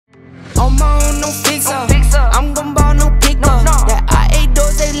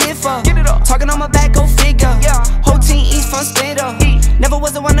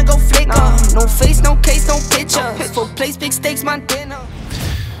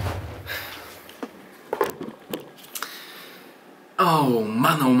Oh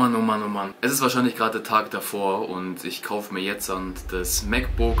Mann, oh Mann, oh Mann, oh Mann. Es ist wahrscheinlich gerade der Tag davor und ich kaufe mir jetzt das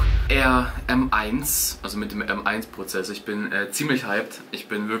MacBook Air M1, also mit dem M1-Prozessor. Ich bin ziemlich hyped. Ich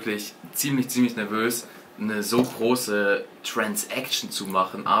bin wirklich ziemlich nervös, eine so große Transaction zu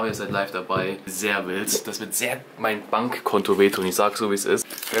machen. Aber ihr seid live dabei. Sehr wild. Das wird sehr mein Bankkonto wehtun. Ich sag so, wie es ist.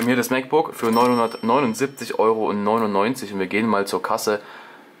 Wir haben hier das MacBook für 979,99 € und wir gehen mal zur Kasse.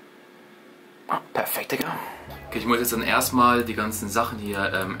 Ah, perfekt, Digga. Okay, ich muss jetzt dann erstmal die ganzen Sachen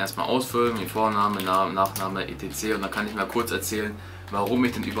hier erstmal ausfüllen, wie Vorname, Name, Nachname, etc. Und dann kann ich mal kurz erzählen, warum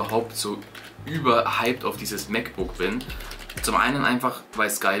ich denn überhaupt so überhyped auf dieses MacBook bin. Zum einen einfach, weil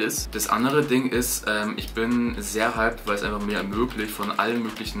es geil ist. Das andere Ding ist, ich bin sehr hyped, weil es einfach mir ermöglicht, von allen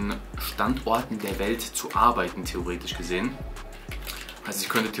möglichen Standorten der Welt zu arbeiten, theoretisch gesehen. Also ich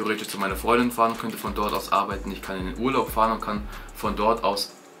könnte theoretisch zu meiner Freundin fahren, könnte von dort aus arbeiten. Ich kann in den Urlaub fahren und kann von dort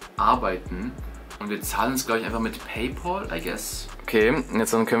aus arbeiten. Und wir zahlen es, glaube ich, einfach mit PayPal, I guess. Okay,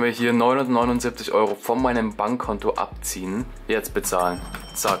 jetzt dann können wir hier 979 € von meinem Bankkonto abziehen. Jetzt bezahlen.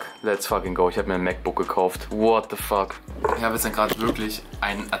 Zack, let's fucking go. Ich habe mir ein MacBook gekauft. What the fuck? Ich habe jetzt dann gerade wirklich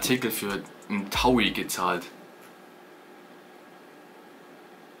einen Artikel für einen Taui gezahlt.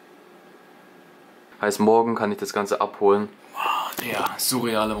 Heißt, morgen kann ich das Ganze abholen. Wow, der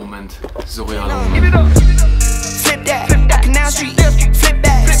surreale Moment. Surrealer Moment. Flip that, Canal Street, flip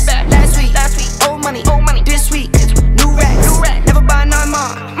bags, last week, old money, this week, new racks, never buy none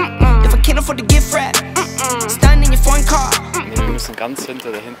more, if I can't afford the gift wrap, stand in your foreign car. Wir müssen ganz da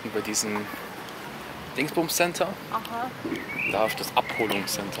hinten bei diesem Dingsbums Center. Aha. Da ist das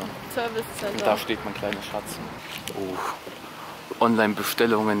Abholungscenter. Service Center. Und da steht mein kleiner Schatz. Oh.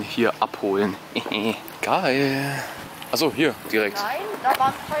 Online-Bestellungen hier abholen. Geil. Achso, hier, direkt. Nein, da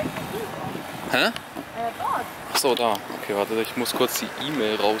war es halt nicht. Hä? Dort. Achso, da. Okay, warte, ich muss kurz die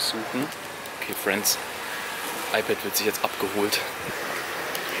E-Mail raussuchen. Okay, Friends. iPad wird sich jetzt abgeholt.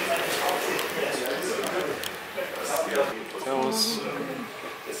 Servus.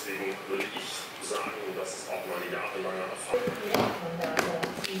 Deswegen würde ich sagen, das ist auch mal eine jahrelange Erfahrung.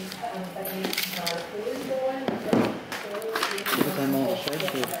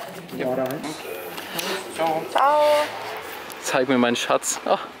 Ciao. Ciao. Zeig mir meinen Schatz.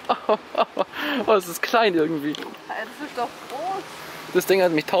 Oh, es ist klein irgendwie. Das ist doch groß. Das Ding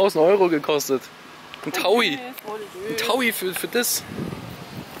hat mich 1000 € gekostet. Ein Taui. Ein Süß. Taui für das.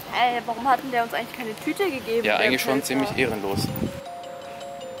 Warum hat denn der uns eigentlich keine Tüte gegeben? Ja, der eigentlich schon Pelzer? ziemlich ehrenlos.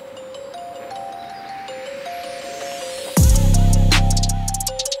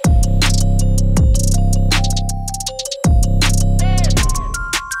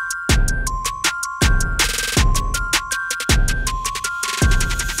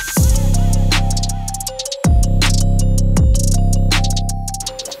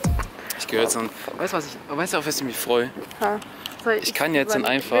 Weißt du, auf was ich mich freue? Ich kann jetzt dann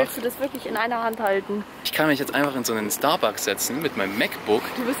einfach... Willst du das wirklich in einer Hand halten? Ich kann mich jetzt einfach in so einen Starbucks setzen mit meinem MacBook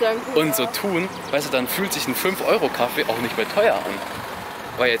und so tun, weißt du, dann fühlt sich ein 5-€ Kaffee auch nicht mehr teuer an.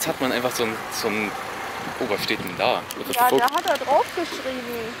 Weil jetzt hat man einfach so ein oh, was steht denn da? Ja, da hat er draufgeschrieben.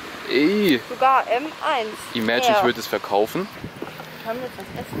 Ey. Sogar M1. Imagine, ich würde es verkaufen. Können wir jetzt was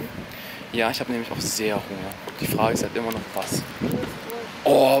essen? Ja, ich habe nämlich auch sehr Hunger. Die Frage ist halt immer noch was.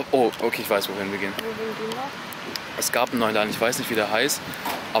 Oh, okay, ich weiß, wohin wir gehen. Wohin gehen wir? Es gab einen neuen Laden, ich weiß nicht, wie der heißt,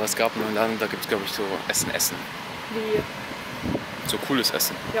 aber es gab einen neuen Laden, da gibt es, glaube ich, so Essen. Wie? So cooles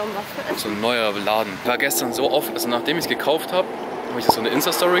Essen. Ja, und was für Essen? So ein neuer Laden. Ich war gestern so oft, also nachdem ich es gekauft habe, habe ich so eine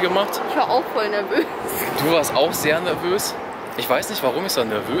Insta-Story gemacht. Ich war auch voll nervös. Du warst auch sehr nervös. Ich weiß nicht, warum ich so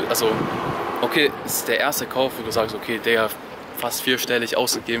nervös, also, okay, es ist der erste Kauf, wo du sagst, okay, der fast vierstellig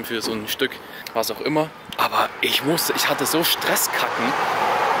ausgegeben für so ein Stück, was auch immer. Aber ich hatte so Stresskacken.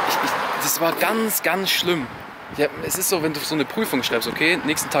 Das war ganz schlimm. Ja, es ist so, wenn du so eine Prüfung schreibst, okay,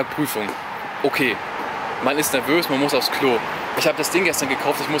 nächsten Tag Prüfung. Okay, man ist nervös, man muss aufs Klo. Ich habe das Ding gestern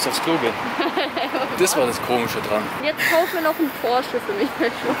gekauft, ich muss aufs Klo gehen. Das war das Komische dran. Jetzt kaufen wir noch einen Porsche für mich.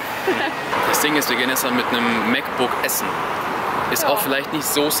 Das Ding ist, wir gehen jetzt dann mit einem MacBook essen. Ist auch vielleicht nicht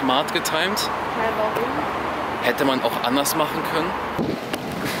so smart getimed. Ja, warum? Hätte man auch anders machen können.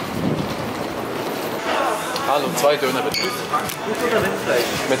 Hallo, 2 Döner bitte. Mit oder Rindfleisch?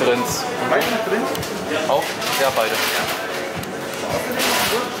 Mit Rinds. Beide mit Rind? Auch? Ja, beide.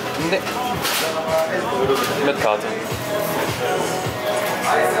 Nee. Mit Karte.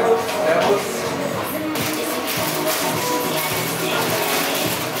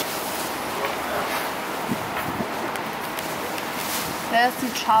 Der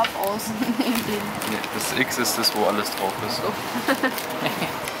sieht scharf aus. Nee, das X ist das, wo alles drauf ist.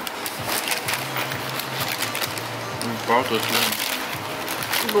 Braucht das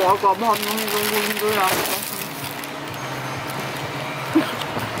nicht. Boah, ich glaube, wir haben noch nie so einen guten Döner gegessen.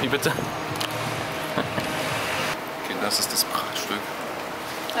 Wie bitte? Okay, das ist das Prachtstück.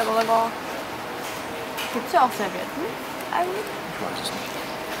 Aber lecker. Gibt es ja auch Servietten eigentlich? Ich weiß es nicht.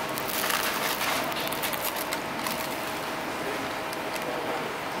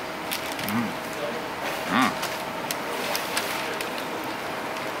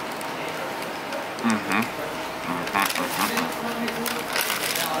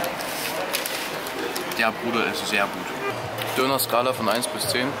 Der Bruder ist sehr gut. Döner-Skala von 1 bis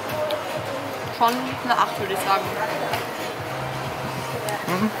 10. Schon eine 8, würde ich sagen.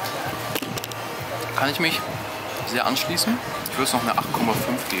 Kann ich mich sehr anschließen. Ich würde es noch eine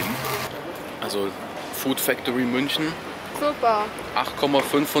 8,5 geben. Also Food Factory München. Super.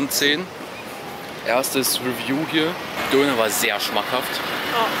 8,5 von 10. Erstes Review hier. Döner war sehr schmackhaft.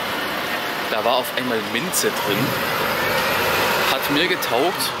 Ja. Da war auf einmal Minze drin. Hat mir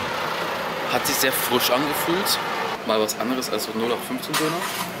getaugt. Hat sich sehr frisch angefühlt. Mal was anderes als so 0815 Döner.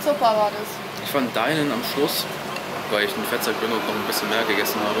 Super war das. Ich fand deinen am Schluss, weil ich ein Fettsack bin und noch ein bisschen mehr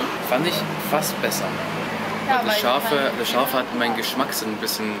gegessen habe, fand ich fast besser. Ja, das Scharfe hat meinen Geschmackssinn ein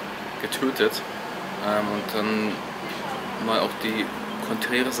bisschen getötet. Und dann mal auch die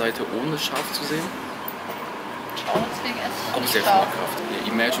konträre Seite ohne scharf zu sehen. Oh, deswegen esse ich Auch nicht sehr scharf. schmackhaft.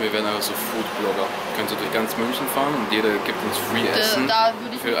 Imagine, wir wären einfach so Food-Blogger. Können so durch ganz München fahren und jeder gibt uns Free Essen Da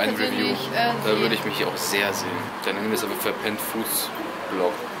würde ich für ein Review. Da sehen. würde ich mich auch sehr sehen. Dann nennen wir es aber verpennt Foods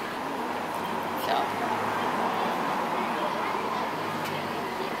Blog. Ja.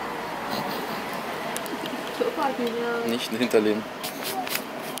 Nicht hinterlehnen.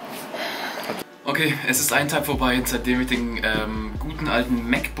 Okay, es ist ein Tag vorbei, seitdem ich den guten alten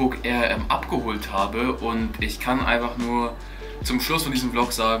MacBook Air abgeholt habe, und ich kann einfach nur zum Schluss von diesem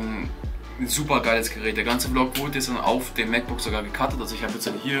Vlog sagen, ein super geiles Gerät. Der ganze Vlog wurde jetzt dann auf dem MacBook sogar gecuttet, also ich habe jetzt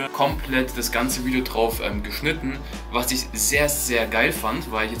dann hier komplett das ganze Video drauf geschnitten, was ich sehr, sehr geil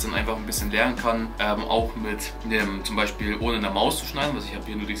fand, weil ich jetzt dann einfach ein bisschen lernen kann, auch mit zum Beispiel ohne eine Maus zu schneiden, was ich habe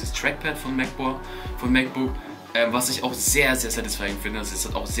hier nur dieses Trackpad von MacBook. Was ich auch sehr, sehr satisfying finde. Es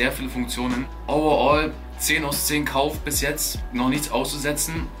hat auch sehr viele Funktionen. Overall 10 aus 10 Kauf bis jetzt. Noch nichts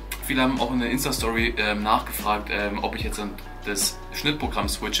auszusetzen. Viele haben auch in der Insta-Story nachgefragt, ob ich jetzt das Schnittprogramm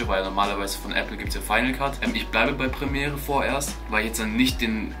switche, weil normalerweise von Apple gibt es ja Final Cut. Ich bleibe bei Premiere vorerst, weil ich jetzt dann nicht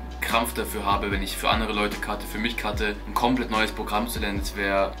den Krampf dafür habe, wenn ich für andere Leute cutte, für mich cutte, ein komplett neues Programm zu lernen. Das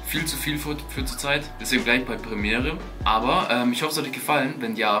wäre viel zu viel für zur Zeit. Deswegen bleibe ich bei Premiere. Aber ich hoffe, es hat euch gefallen.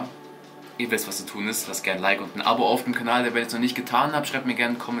 Wenn ja, ihr wisst, was zu tun ist. Lasst gerne ein Like und ein Abo auf dem Kanal. Wenn ihr es noch nicht getan habt, schreibt mir gerne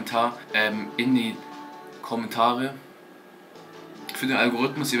einen Kommentar in die Kommentare. Für den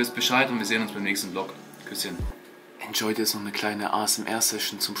Algorithmus, ihr wisst Bescheid, und wir sehen uns beim nächsten Vlog. Küsschen. Enjoyt jetzt noch eine kleine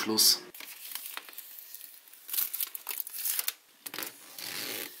ASMR-Session zum Schluss.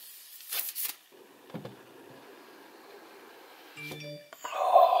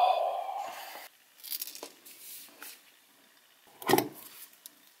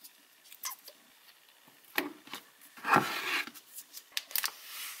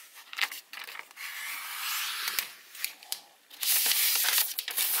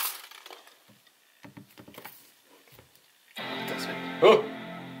 Oh,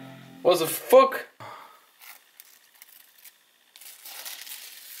 what the fuck?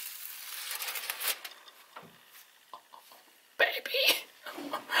 Baby.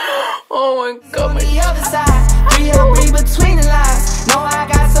 Oh my God. On the other side, read between the lines. Know I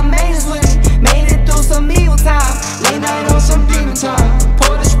got some majors with me. Made it through some evil times. Late night on some demon time.